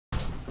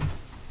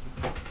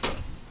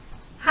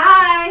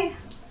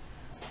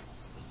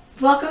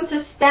Welcome to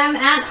STEM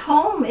at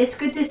Home. It's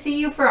good to see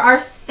you for our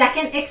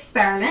second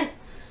experiment.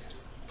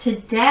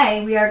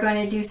 Today we are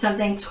going to do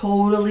something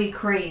totally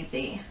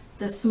crazy.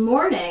 This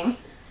morning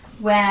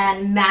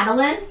when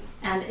Madeline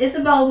and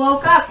Isabel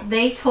woke up,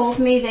 they told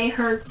me they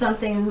heard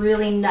something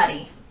really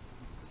nutty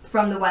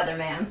from the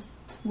weatherman.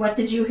 What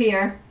did you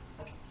hear?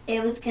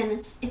 It's gonna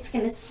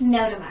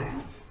snow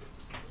tomorrow.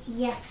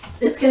 Yeah.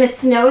 It's gonna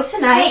snow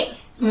tonight.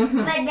 Wait,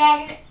 but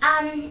then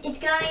it's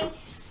going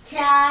to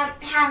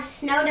have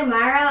snow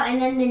tomorrow,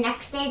 and then the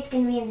next day it's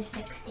gonna be in the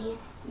 60s.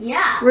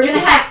 Yeah. We're gonna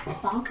have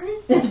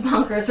bonkers. It's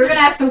bonkers. We're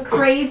gonna have some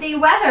crazy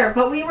weather,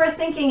 but we were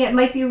thinking it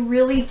might be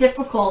really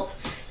difficult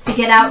to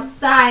get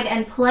outside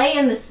and play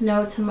in the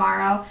snow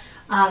tomorrow.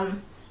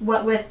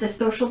 What with the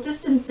social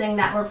distancing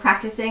that we're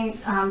practicing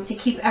to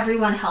keep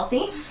everyone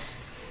healthy.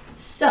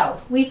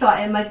 So we thought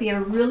it might be a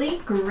really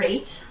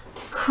great,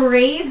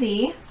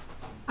 crazy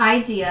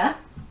idea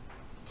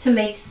to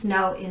make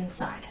snow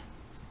inside.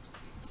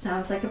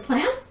 Sounds like a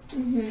plan?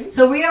 Mm-hmm.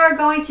 So we are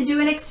going to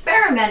do an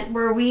experiment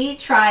where we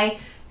try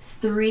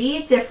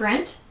 3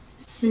 different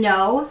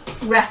snow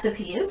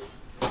recipes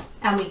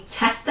and we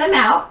test them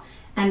out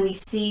and we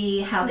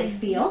see how they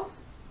feel.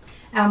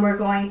 And we're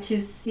going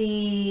to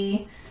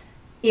see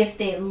if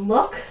they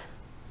look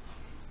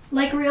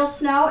like real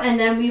snow, and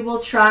then we will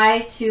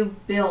try to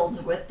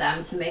build with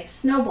them to make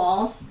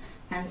snowballs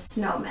and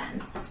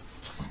snowmen.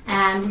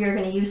 And we are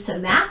going to use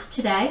some math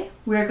today.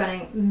 We're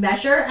going to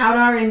measure out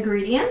our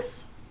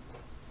ingredients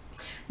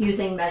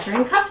using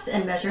measuring cups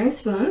and measuring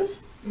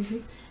spoons.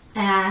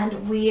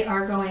 And we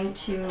are going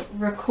to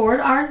record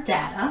our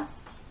data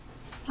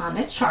on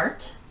a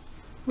chart.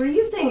 We're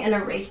using an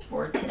erase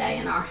board today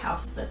in our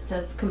house that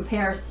says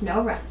compare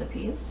snow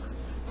recipes.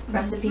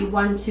 Recipe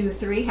 1, 2,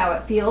 3, how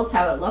it feels,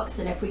 how it looks,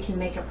 and if we can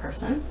make a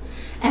person.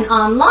 And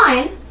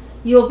online,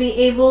 you'll be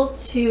able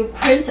to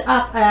print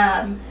up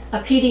a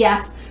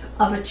PDF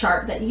of a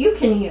chart that you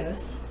can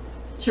use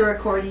to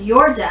record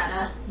your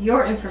data,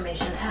 your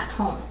information at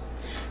home.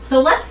 So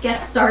let's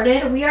get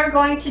started. We are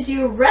going to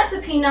do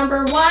recipe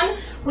number 1.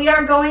 We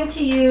are going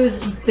to use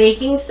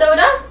baking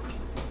soda.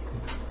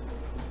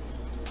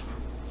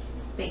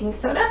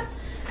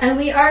 And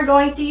we are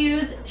going to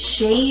use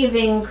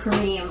shaving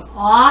cream.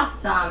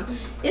 Awesome.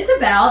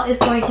 Isabel is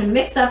going to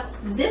mix up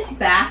this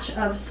batch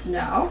of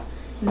snow.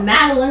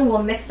 Madeline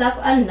will mix up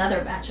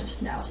another batch of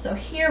snow. So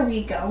here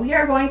we go. We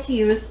are going to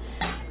use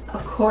a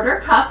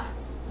 1/4 cup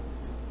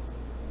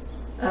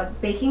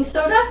of baking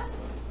soda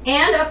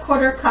and a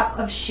 1/4 cup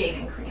of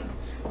shaving cream.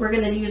 We're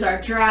going to use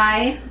our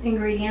dry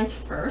ingredients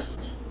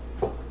first.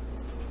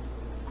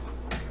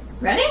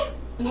 Ready?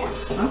 Yeah.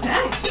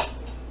 Okay.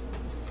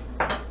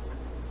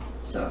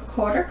 So a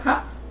 1/4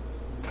 cup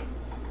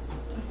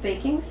of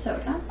baking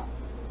soda.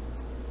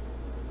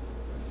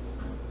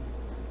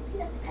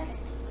 That's better.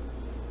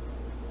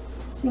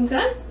 Seem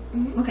good?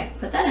 Mm-hmm. Okay,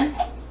 put that in.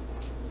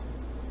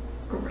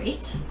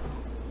 Great.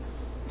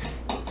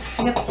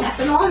 Yep, tap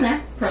it all in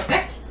there.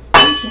 Perfect.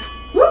 Thank you.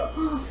 Whoop.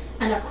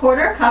 And a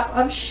 1/4 cup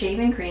of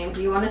shaving cream.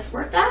 Do you want to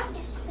squirt that?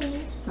 Yes,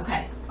 please.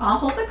 Okay, I'll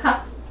hold the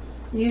cup.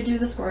 You do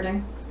the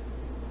squirting.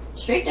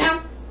 Straight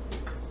down.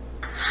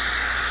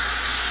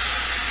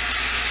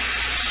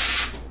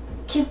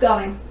 Keep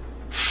going.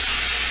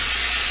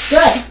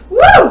 Good. Woo!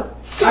 All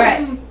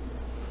right.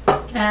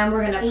 And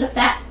we're going to put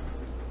that.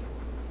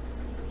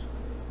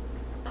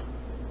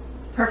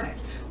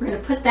 Perfect. We're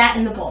going to put that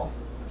in the bowl.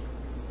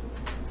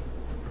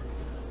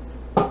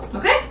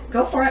 Okay,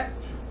 go for it.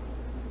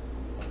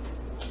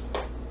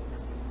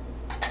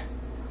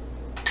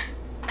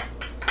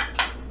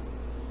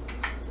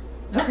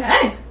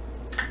 Okay.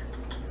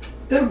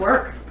 Good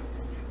work.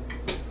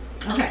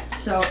 Okay,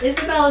 so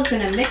Isabel is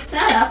going to mix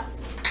that up.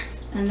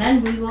 And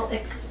then we will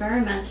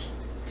experiment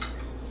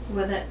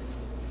with it.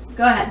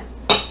 Go ahead.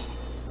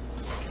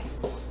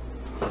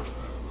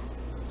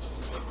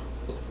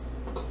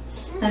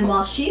 And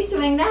while she's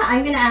doing that,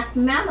 I'm going to ask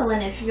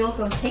Madeline if you'll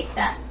go take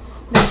that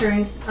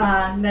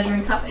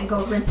measuring cup and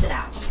go rinse it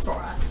out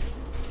for us.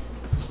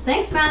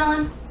 Thanks,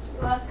 Madeline.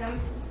 You're welcome.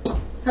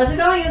 How's it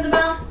going,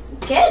 Isabel?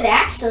 Good,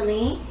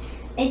 actually.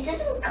 It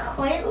doesn't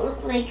quite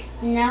look like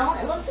snow.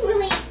 It looks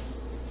really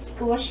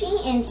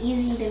squishy and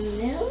easy to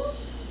move.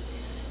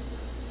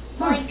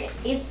 Like,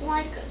 it's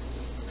like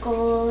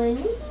glue.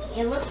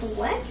 It looks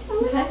wet.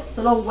 Okay,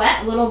 little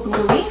wet, little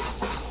gluey.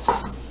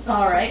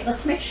 All right,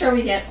 let's make sure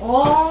we get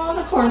all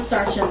the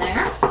cornstarch in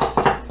there.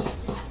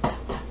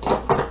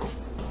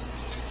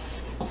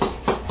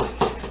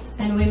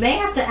 And we may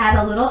have to add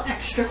a little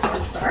extra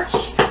cornstarch.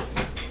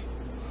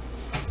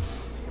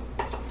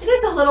 It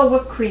is a little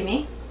whipped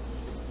creamy.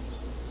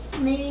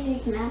 Maybe we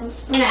can add I'm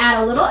going to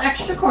add a little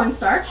extra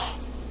cornstarch.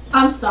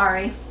 I'm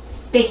sorry,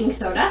 baking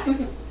soda.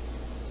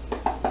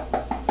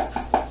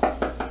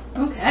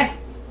 Okay.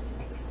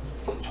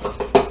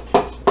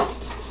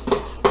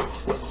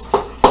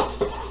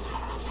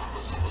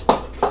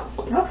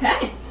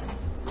 Okay.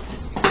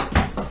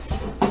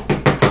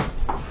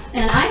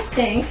 And I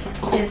think,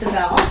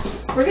 Isabel,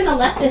 we're going to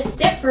let this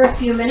sit for a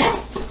few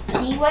minutes.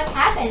 see what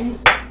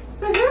happens.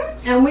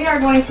 And we are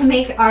going to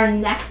make our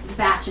next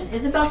batch. And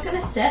Isabel's going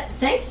to sit.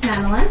 Thanks,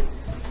 Madeline.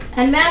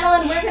 And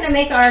Madeline, we're going to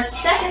make our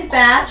second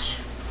batch,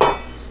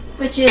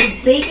 which is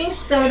baking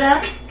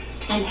soda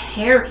and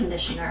hair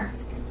conditioner.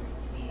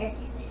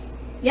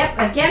 Yep,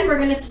 again, we're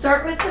going to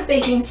start with the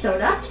baking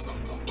soda.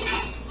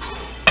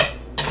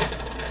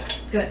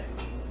 Good.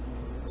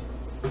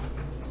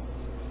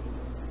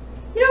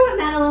 You know what,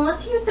 Madeline?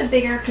 Let's use the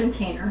bigger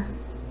container.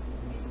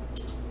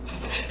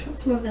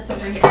 Let's move this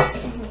over here.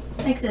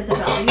 Thanks,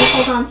 Isabella. You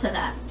hold on to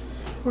that.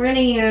 We're going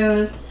to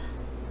use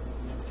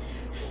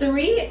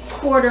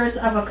 3/4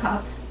 of a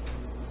cup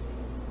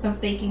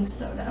of baking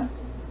soda.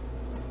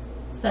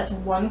 So that's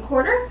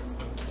 1/4.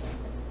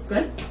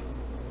 Good.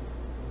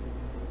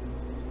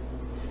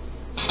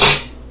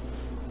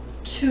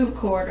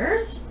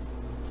 2/4.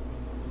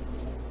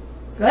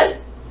 Good.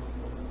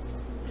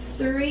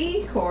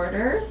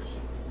 3/4.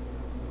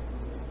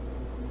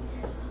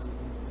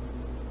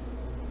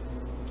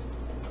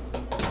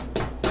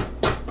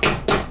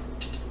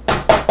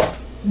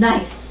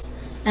 Nice.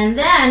 And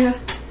then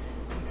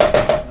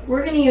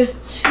we're going to use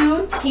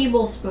 2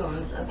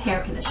 tablespoons of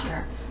hair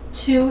conditioner.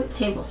 2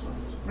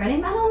 tablespoons. Ready,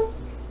 Madeline?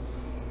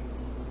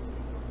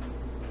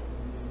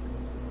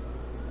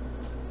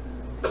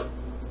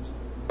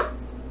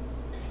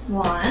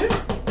 One.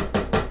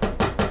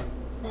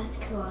 That's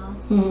cool.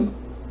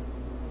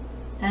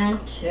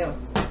 And 2.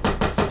 I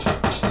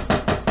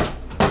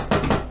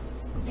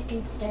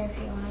can stir if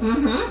you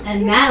want.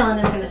 And Madeline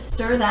is going to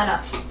stir that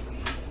up.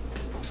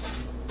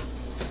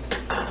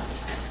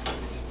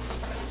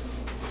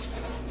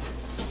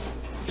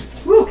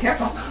 Ooh,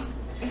 careful.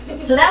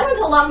 So that one's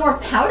a lot more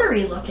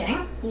powdery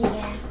looking.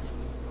 Yeah.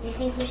 Do you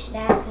think we should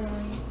add some more?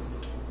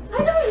 I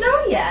don't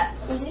know yet.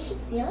 Maybe we should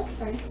feel it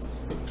first.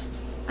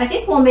 I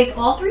think we'll make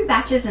all 3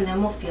 batches and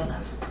then we'll feel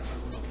them.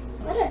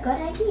 What a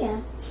good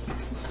idea.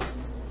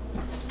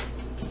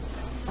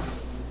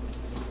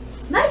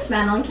 Nice,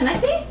 Madeline. Can I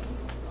see?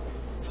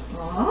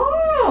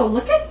 Oh,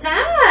 look at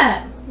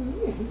that.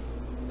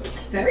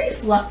 It's very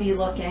fluffy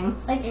looking.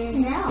 Like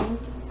snow.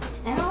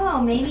 I don't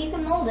know. Maybe you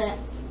can mold it.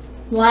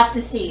 We'll have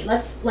to see.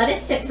 Let's let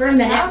it sit for a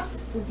minute. Smells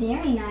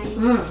very nice.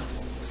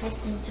 Let's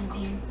do some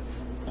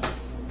pants.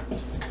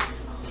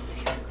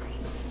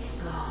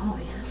 Oh,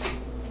 yeah.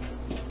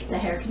 The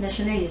hair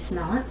conditioner, you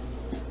smell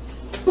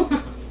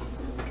it?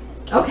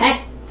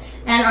 Okay.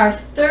 And our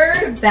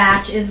third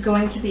batch is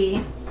going to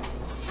be,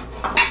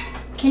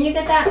 can you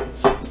get that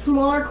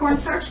smaller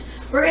cornstarch?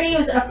 We're going to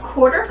use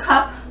 1/4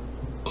 cup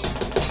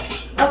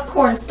of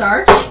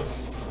cornstarch.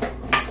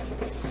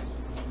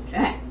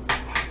 Okay.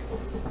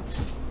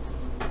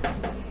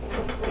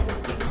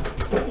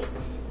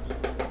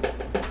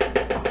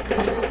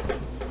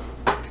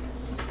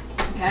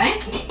 Okay.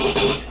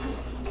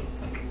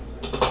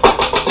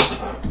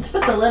 Let's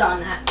put the lid on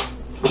that.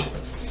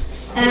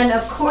 And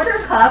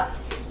 1/4 cup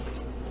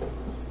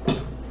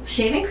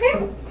shaving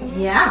cream?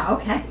 Yeah,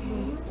 okay.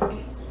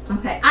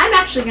 Okay, I'm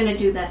actually going to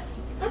do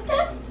this.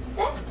 Okay.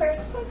 That's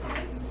perfectly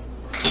fine.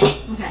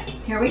 Okay,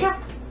 here we go.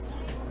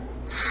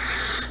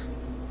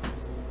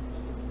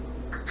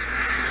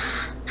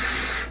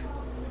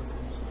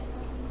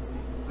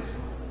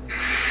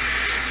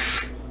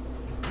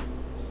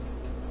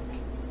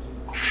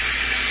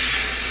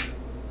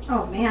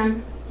 Oh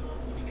man,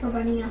 We're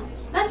running out.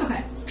 that's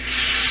okay.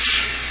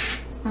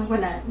 I'm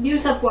going to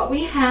use up what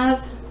we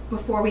have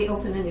before we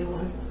open a new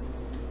one.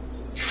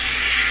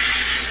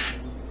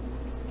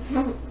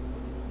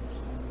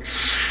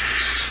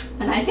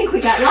 And I think we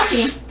got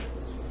lucky.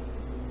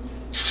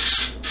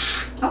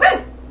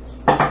 Okay.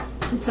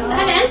 Put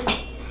that in.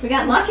 We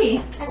got lucky.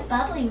 That's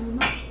bubbly, Mama.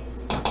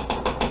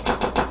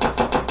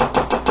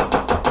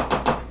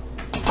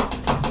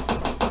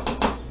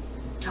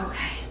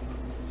 Okay.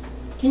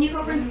 Can you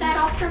go rinse that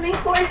off for me? Of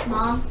course,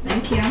 Mom.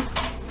 Thank you.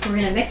 We're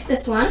going to mix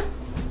this one.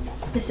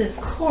 This is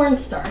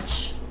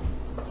cornstarch.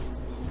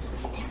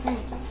 It's different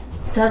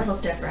Does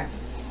look different.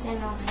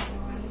 than all the other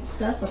ones.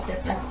 Does look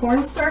different.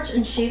 Cornstarch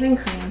and shaving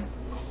cream.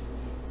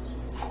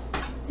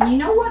 And you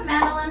know what,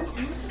 Madeline?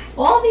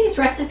 All these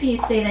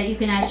recipes say that you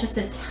can add just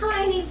a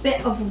tiny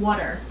bit of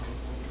water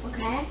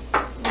Okay.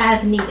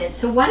 as needed.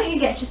 So why don't you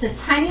get just a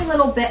tiny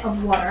little bit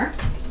of water,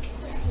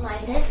 The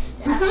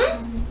slightest.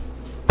 and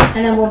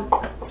then we'll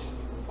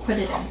put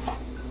it in.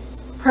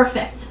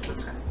 Perfect.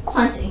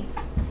 Plenty.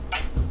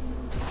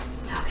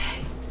 Okay.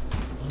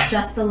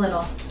 Just a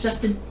little.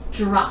 Just a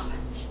drop.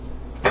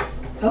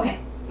 Okay.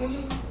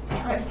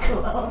 That was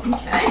cool.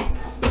 Okay.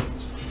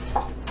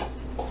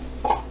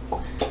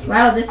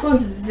 Wow, this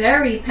one's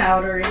very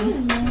powdery.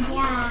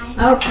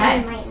 Yeah. Okay.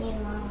 I might need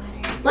more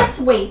water. Let's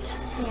wait.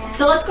 Yeah.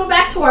 So let's go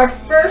back to our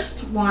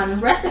first one,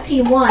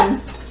 recipe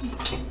 1.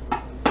 I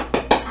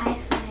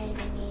find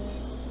me.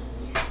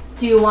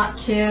 Do you want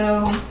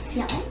to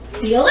Yeah.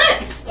 feel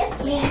it? Yes,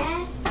 please.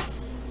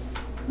 Yes.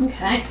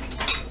 Okay.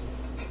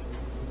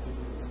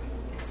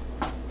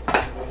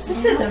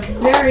 This is a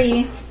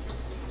very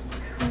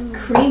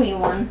creamy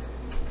one.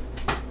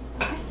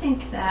 I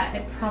think that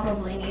it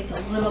probably needs a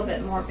little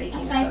bit more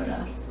baking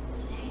soda.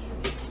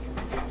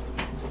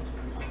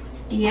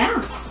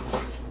 Yeah.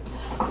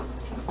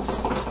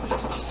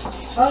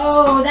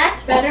 Oh,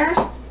 that's better.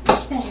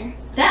 Much better.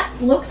 That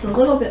looks a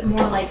little bit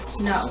more like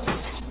snow.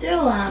 It's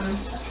still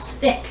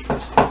thick,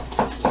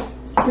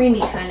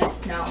 creamy kind of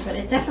snow, but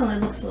it definitely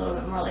looks a little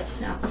bit more like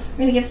snow. We're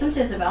gonna give some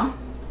to Isabel.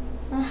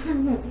 I like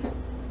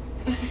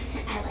it.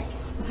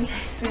 Okay.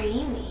 It's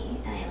creamy,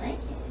 and I like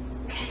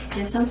it. Okay.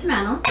 Give some to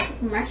Madeline.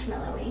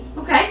 Marshmallowy.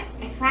 Okay.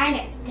 I find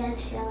it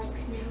does feel like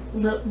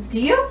snow.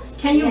 Do you?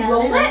 Can you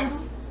roll it?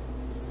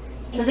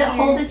 Does it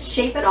hold its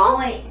shape at all?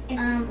 Wait,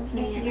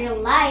 If you're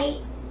light,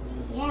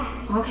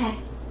 yeah. Okay.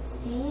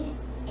 See?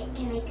 It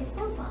can make a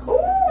snowball.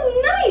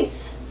 Ooh,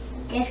 nice.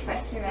 Good for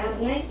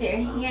throwing. Use your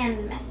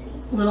hand messy.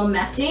 A little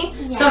messy.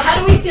 Yeah. So how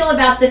do we feel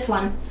about this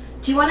one?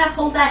 Do you want to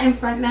hold that in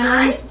front,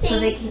 Madeline,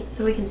 I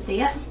so we can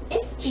see it?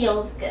 It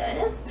feels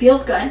good.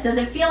 Feels good. Does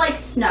it feel like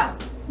snow?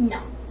 No.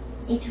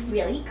 It's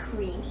really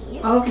creamy.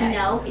 Okay.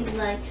 Snow is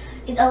like,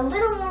 it's a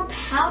little more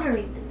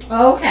powdery than this.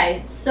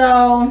 Okay,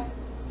 so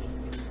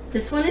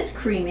this one is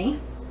creamy.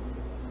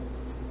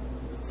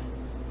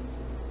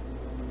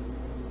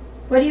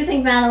 What do you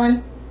think,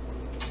 Madeline?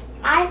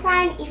 I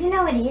find, even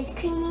though it is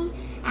creamy,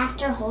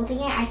 after holding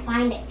it, I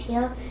find it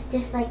feel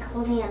just like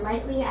holding it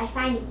lightly. I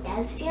find it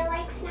does feel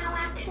like snow,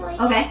 actually.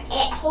 Okay.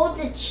 It holds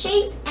its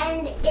shape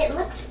and it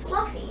looks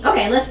fluffy.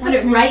 Okay, let's put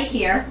it right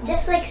here.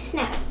 Just like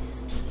snow.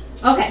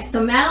 Okay,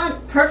 so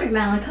Madeline, perfect,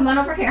 Madeline. Come on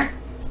over here.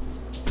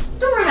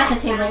 Don't worry about the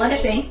table. Let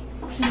it be.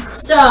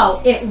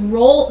 So it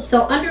rolls.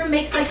 So under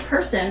makes like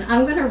person,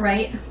 I'm gonna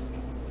write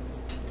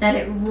that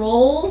it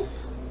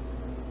rolls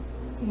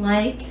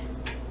like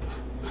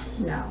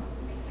snow.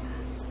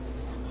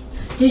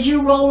 Did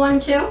you roll one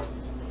too?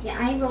 Yeah,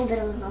 I rolled it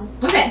a little.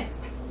 Okay,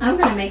 I'm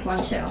gonna make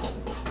one too.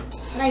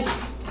 Like,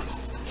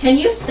 Can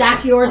you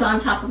stack yours on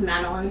top of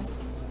Madeline's?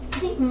 I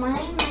think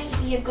mine might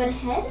be a good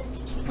head.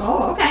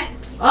 Oh, okay.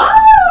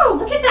 Oh,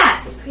 look at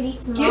that. Pretty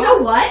small. You know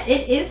what?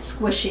 It is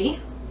squishy.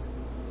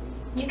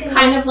 You can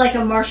Kind of like a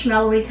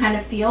marshmallowy kind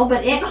of feel,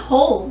 but it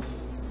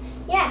holds.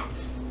 Yeah.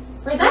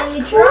 Like That's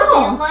when you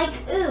drop cool.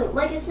 it,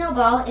 like a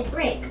snowball, it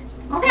breaks.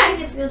 I Okay. think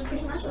it feels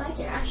pretty much like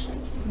it actually.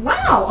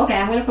 Wow. Okay,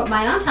 I'm gonna put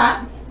mine on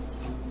top,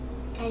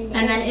 And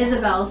and then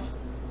Isabel's.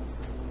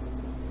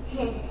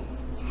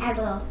 has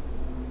a little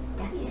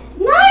ducky head.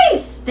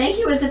 Nice. Thank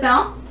you,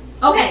 Isabel.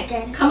 Okay,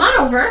 That's good. come on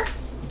over.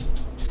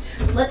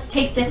 Let's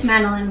take this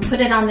Madeline and put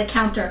it on the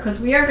counter because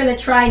we are gonna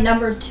try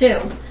number 2,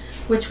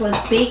 which was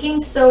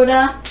baking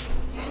soda.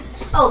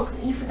 Oh,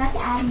 you forgot to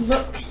add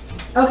looks.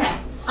 Okay,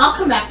 I'll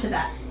come back to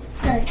that.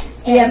 Good.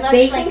 We have looks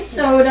baking like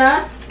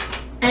soda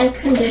and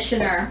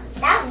conditioner.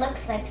 That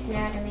looks like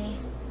snow to me.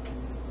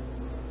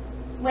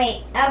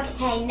 Wait,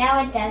 okay, no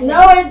it doesn't.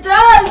 No, it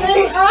does.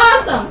 It's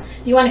awesome.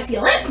 Do you want to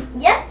feel it?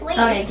 Yes, please.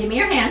 Okay, give me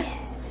your hands.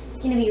 It's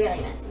gonna be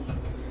really messy.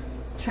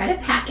 Try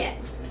to pack it.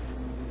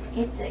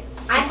 It's a.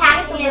 I'm It's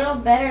packing a it. little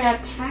better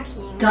at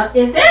packing.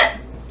 Is it?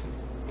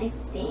 I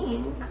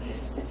think.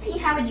 Let's see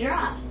how it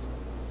drops.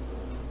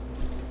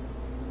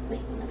 Wait,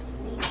 let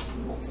me just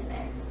mold it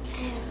there.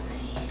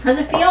 How's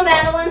it feel,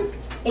 Madeline?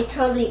 It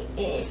totally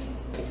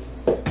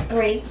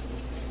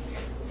breaks.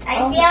 I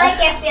Oh, feel like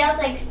it feels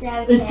like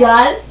snow too. It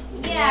does?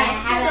 Yeah,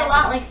 Yeah, it feels a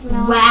lot like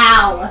snow.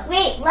 Wow.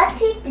 Wait, let's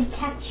see the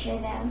texture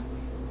though.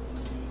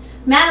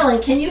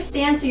 Madeline, can you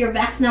stand so your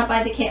back's not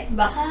by the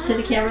to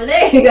the camera?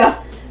 There you go.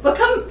 But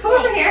come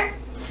over here.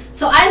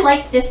 So I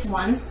like this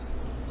one.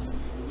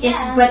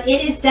 Yeah. But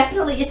it is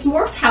definitely, it's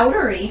more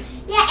powdery.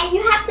 Yeah, and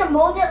you have to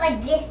mold it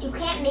like this. You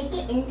can't make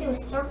it into a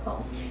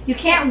circle. You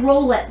can't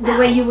roll it the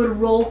way you would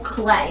roll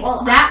clay.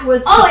 Well, That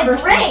was Oh, the it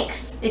first one.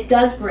 breaks. It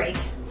does break.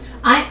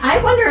 I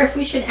wonder if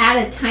we should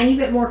add a tiny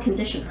bit more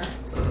conditioner.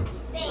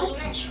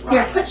 Let's try.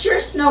 Here, put your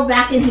snow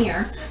back in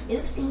here.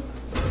 Oopsies.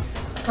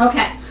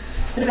 Okay.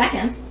 Put it back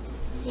in.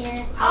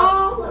 Here.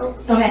 Oh.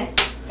 Okay.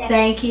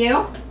 Thank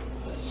you.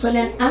 Put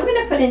in, I'm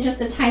going to put in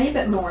just a tiny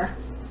bit more.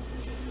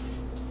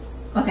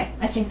 Okay,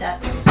 I think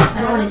that,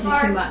 I don't want to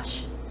do too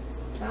much.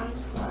 It's on the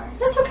floor.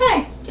 That's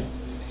okay.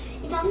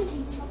 It's on the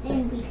table.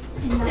 And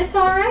we It's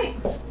all right.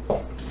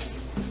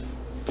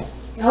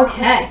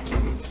 Okay.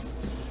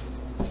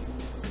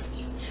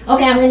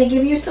 Okay, I'm going to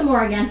give you some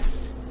more again.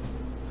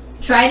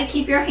 Try to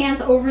keep your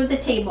hands over the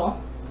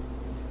table.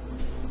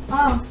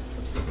 Oh.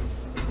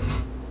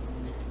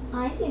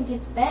 I think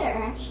it's better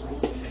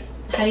actually.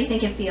 How do you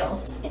think it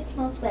feels? It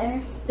smells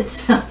better. It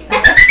smells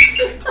better.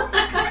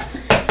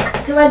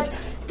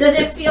 Does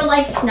it feel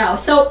like snow?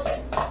 So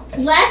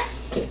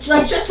let's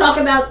just talk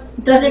about,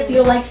 does it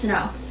feel like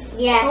snow?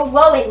 Yes. Oh,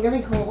 whoa, it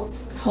really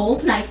holds.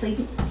 Holds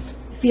nicely.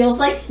 Feels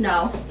like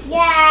snow.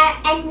 Yeah,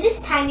 and this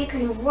time you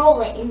can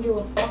roll it into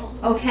a ball.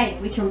 Okay,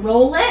 we can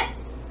roll it,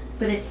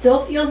 but it still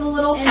feels a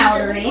little And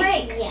powdery. it doesn't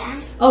break.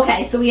 Yeah.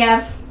 Okay, so we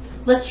have,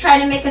 let's try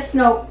to make a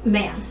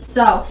snowman.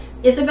 So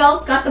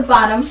Isabel's got the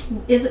bottom.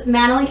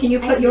 Madeline, can you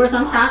I put do yours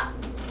on not. top?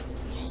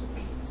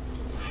 Thanks.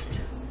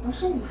 What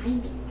should mine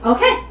be?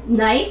 Okay,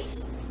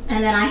 nice.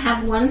 And then I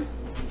have one.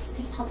 I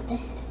can help with the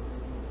head.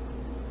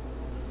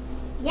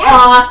 Yeah.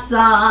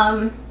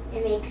 Awesome.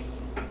 It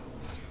makes.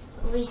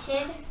 We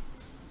should.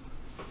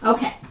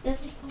 Okay. This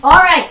is All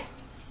right.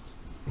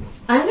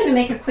 I'm going to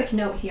make a quick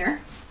note here.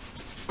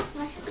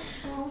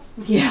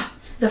 Yeah.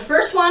 The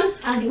first one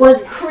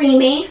was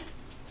creamy.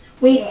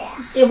 We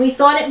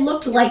thought it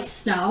looked like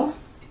snow.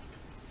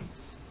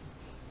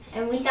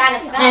 And we thought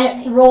it felt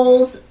And it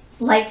rolls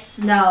like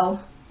snow.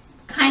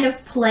 Kind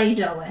of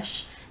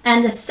Play-Doh-ish.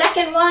 And the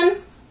second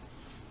one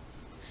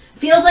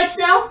feels like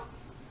snow?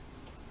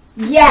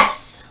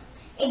 Yes.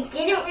 It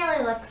didn't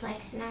really look like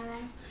snow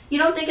though. You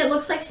don't think it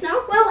looks like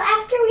snow? Well,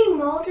 after we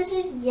molded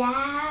it,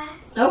 yeah.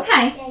 Okay.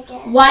 I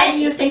guess. Why do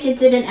you think it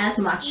didn't as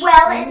much?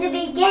 Well, in the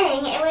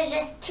beginning, it was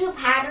just too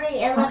powdery.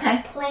 It looked Okay.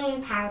 like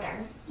plain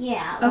powder.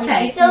 Yeah.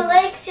 Okay. Like, So,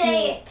 like,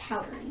 say,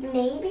 powdery.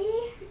 maybe?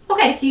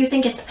 Okay, so you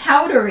think it's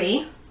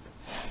powdery.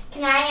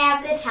 Can I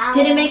have the towel?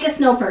 Did it make a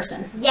snow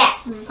person?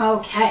 Yes.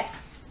 Okay.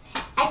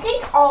 I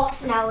think all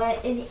snow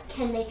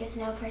can make a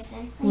snow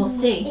person. We'll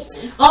see.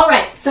 All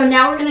right, so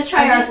now we're going to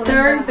try our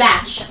third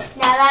batch.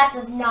 Now, that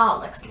does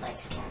not look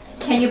like snow.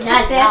 Can you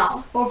Not put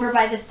this over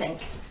by the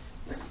sink?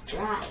 Let's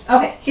try.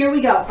 Okay, here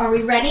we go. Are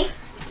we ready?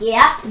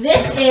 Yeah.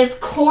 This is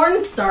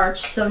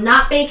cornstarch, so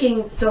not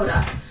baking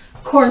soda.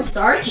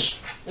 Cornstarch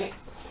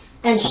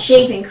and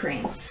shaving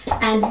cream.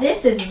 And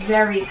this is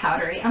very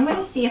powdery. I'm going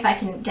to see if I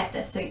can get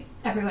this so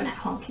everyone at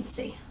home can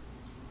see.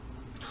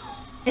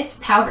 It's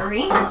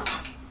powdery.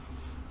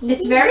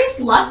 It's very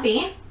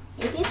fluffy.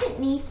 Maybe if it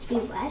needs to be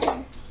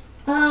wetter.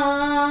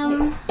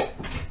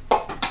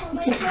 You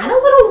can add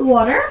a little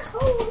water.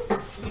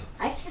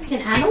 I You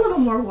can add a little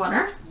more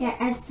water. Yeah,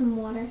 add some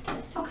water to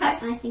it. Okay.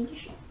 I think you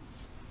should.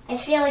 I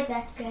feel like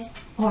that's good.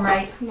 All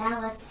right.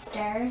 Now let's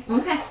stir.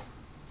 Okay.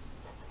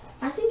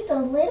 I think it's a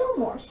little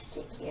more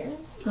stickier.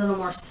 A little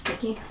more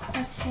sticky.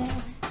 Let's feel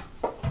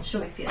it.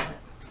 Should we feel it?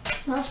 It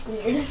smells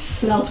weird.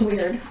 Smells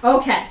weird.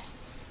 Okay.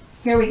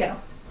 Here we go.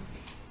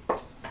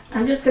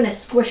 I'm just going to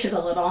squish it a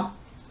little.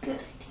 Good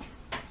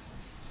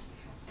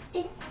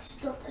idea. It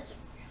still doesn't.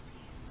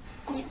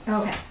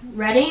 Okay.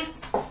 Ready?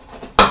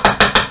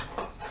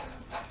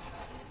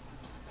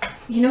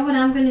 You know what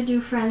I'm going to do,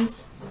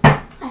 friends?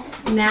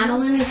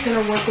 Madeline is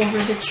going to work over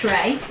the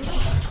tray.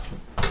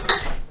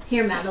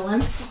 Here,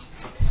 Madeline.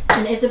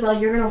 And Isabel,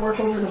 you're going to work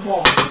over the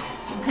bowl.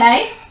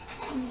 Okay?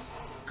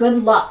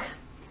 Good luck.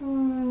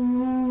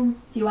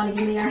 Do you want to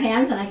give me your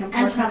hands and I can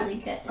pour I'm some? probably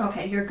good.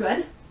 Okay, you're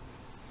good?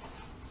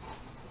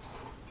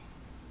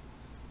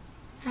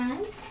 I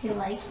feel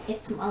like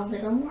it's a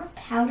little more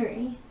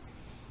powdery.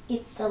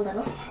 It's a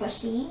little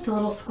squishy. It's a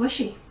little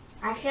squishy.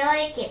 I feel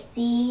like it.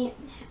 See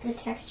the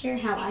texture,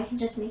 how I can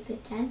just make the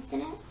dents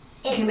in it?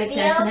 It can make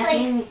feels dents in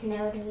it? like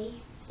snow to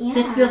me. Yeah.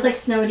 This feels like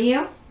snow to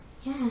you?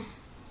 Yeah.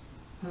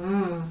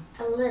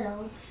 A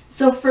little.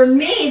 So for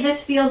me,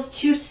 this feels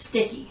too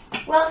sticky.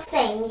 Well,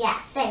 same. Yeah,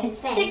 same. It's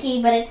same.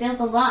 sticky, but it feels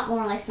a lot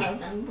more like snow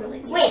than really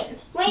the Wait,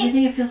 others. Do you wait.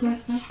 think it feels more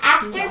snow?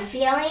 After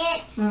feeling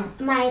it, Mm.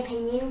 my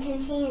opinion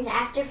can change.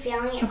 After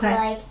feeling it,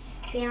 Okay.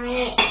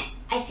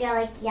 I feel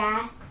like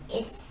yeah,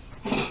 it's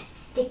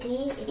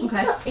sticky. It's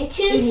Okay.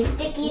 too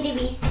sticky to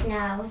be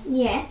snow.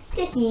 Yeah, it's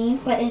sticky,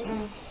 but it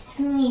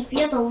definitely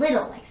feels a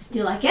little like snow. Do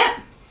you like it?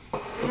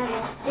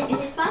 This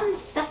It's is fun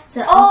stuff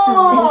to oh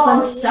also It's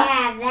fun stuff.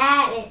 yeah,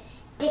 that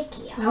is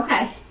sticky.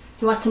 Okay.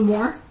 You want some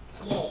more?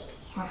 Yeah.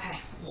 Okay.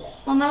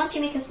 Well, why don't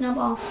you make a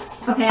snowball?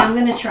 Okay, I'm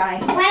going to try.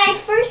 When I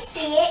first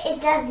see it,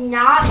 it does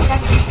not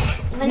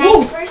look. When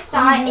Ooh. I first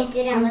saw it, it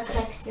didn't look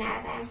like snow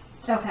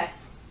though. Okay.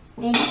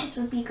 Maybe this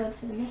would be good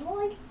for the middle,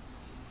 I guess.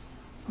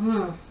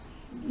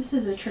 This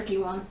is a tricky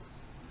one.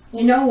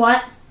 You know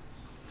what?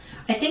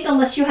 I think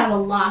unless you have a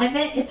lot of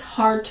it, it's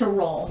hard to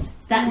roll.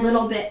 That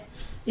little bit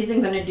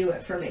isn't going to do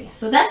it for me.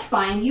 So that's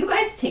fine. You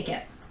guys take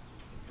it.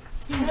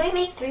 Can we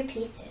make 3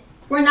 pieces?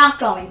 We're not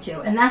going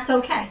to, and that's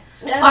okay.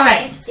 Okay, All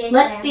right. did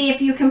Let's that. see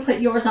if you can put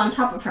yours on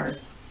top of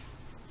hers.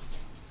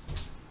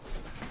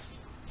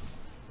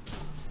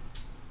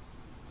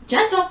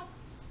 Gentle.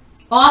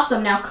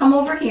 Awesome. Now come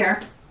over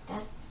here.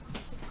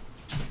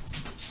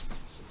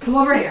 Come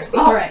over here.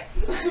 All right.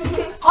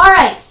 All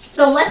right.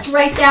 So let's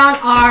write down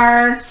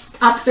our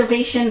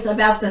observations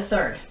about the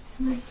third.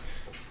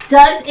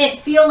 Does it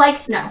feel like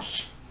snow?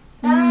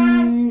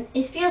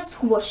 It feels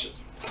squishy.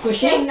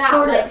 Squishy? Not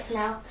Sort like of.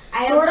 snow.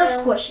 I Sort don't of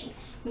feel- squishy.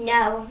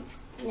 No.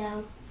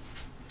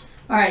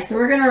 All right. So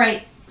we're going to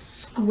write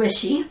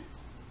squishy.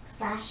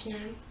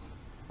 /no.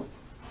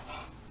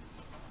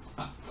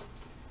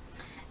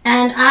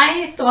 And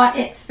I thought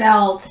it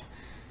felt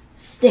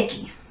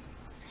sticky.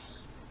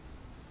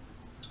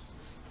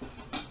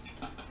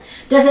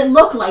 Does it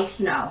look like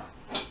snow?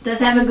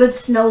 Does it have a good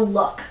snow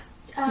look?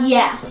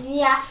 Yeah.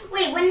 Yeah.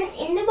 Wait, when it's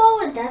in the bowl,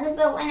 it doesn't,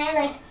 but when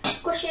I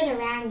squish it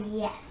around,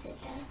 yes, it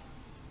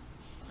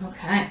does.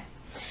 Okay.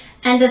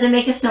 And does it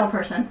make a snow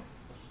person?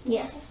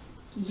 Yes.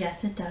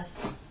 Yes, it does.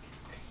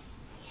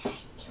 Yeah, I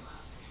knew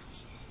all snow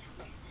made a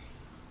snow person.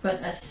 But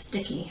a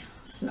sticky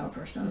snow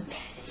person.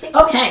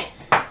 Okay.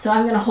 So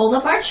I'm going to hold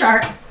up our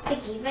chart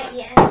Sticky, but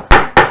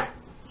yes.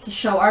 to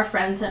show our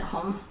friends at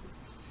home.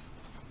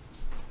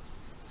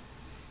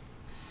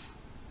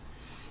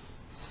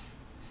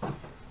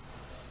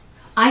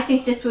 I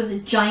think this was a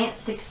giant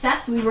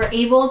success. We were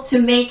able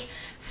to make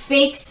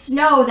fake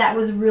snow that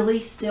was really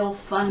still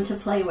fun to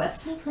play with.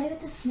 Can we play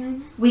with the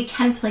snowman? We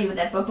can play with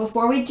it, but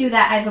before we do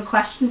that, I have a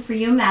question for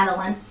you,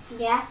 Madeline.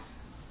 Yes.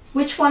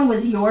 Which one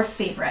was your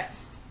favorite?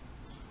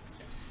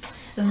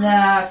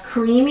 The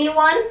creamy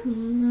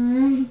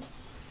one?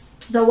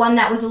 The one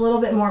that was a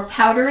little bit more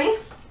powdery?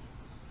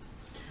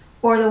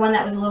 Or the one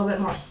that was a little bit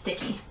more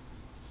sticky?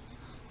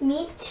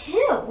 Me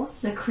too.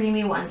 The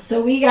creamy one.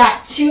 So we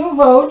got 2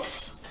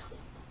 votes.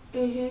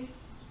 Mhm.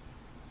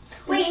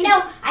 Wait,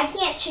 no, I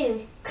can't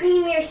choose.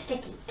 Creamy or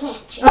sticky?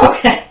 Can't choose.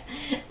 Okay.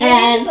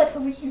 And Put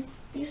over here.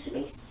 Use the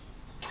base.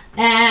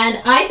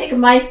 I think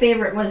my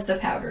favorite was the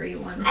powdery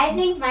one. I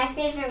think my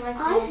favorite was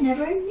I've the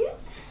never knew.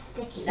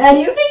 sticky. And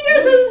you think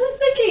yours was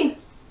sticky?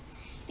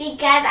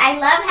 Because I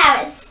love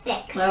how it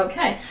sticks.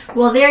 Okay.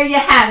 Well, there you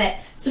have it.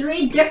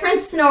 3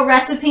 different snow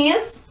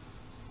recipes.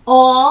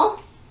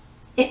 All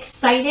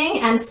exciting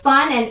and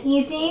fun and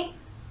easy.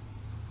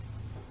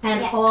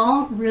 And Yeah.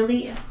 all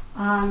really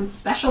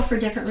special for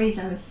different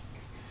reasons.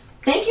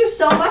 Thank you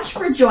so much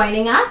for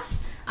joining us.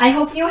 I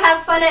hope you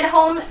have fun at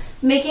home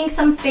making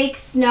some fake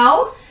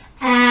snow.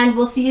 And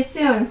we'll see you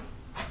soon.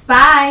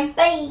 Bye.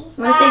 Bye.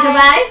 Want to say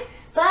goodbye?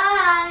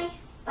 Bye.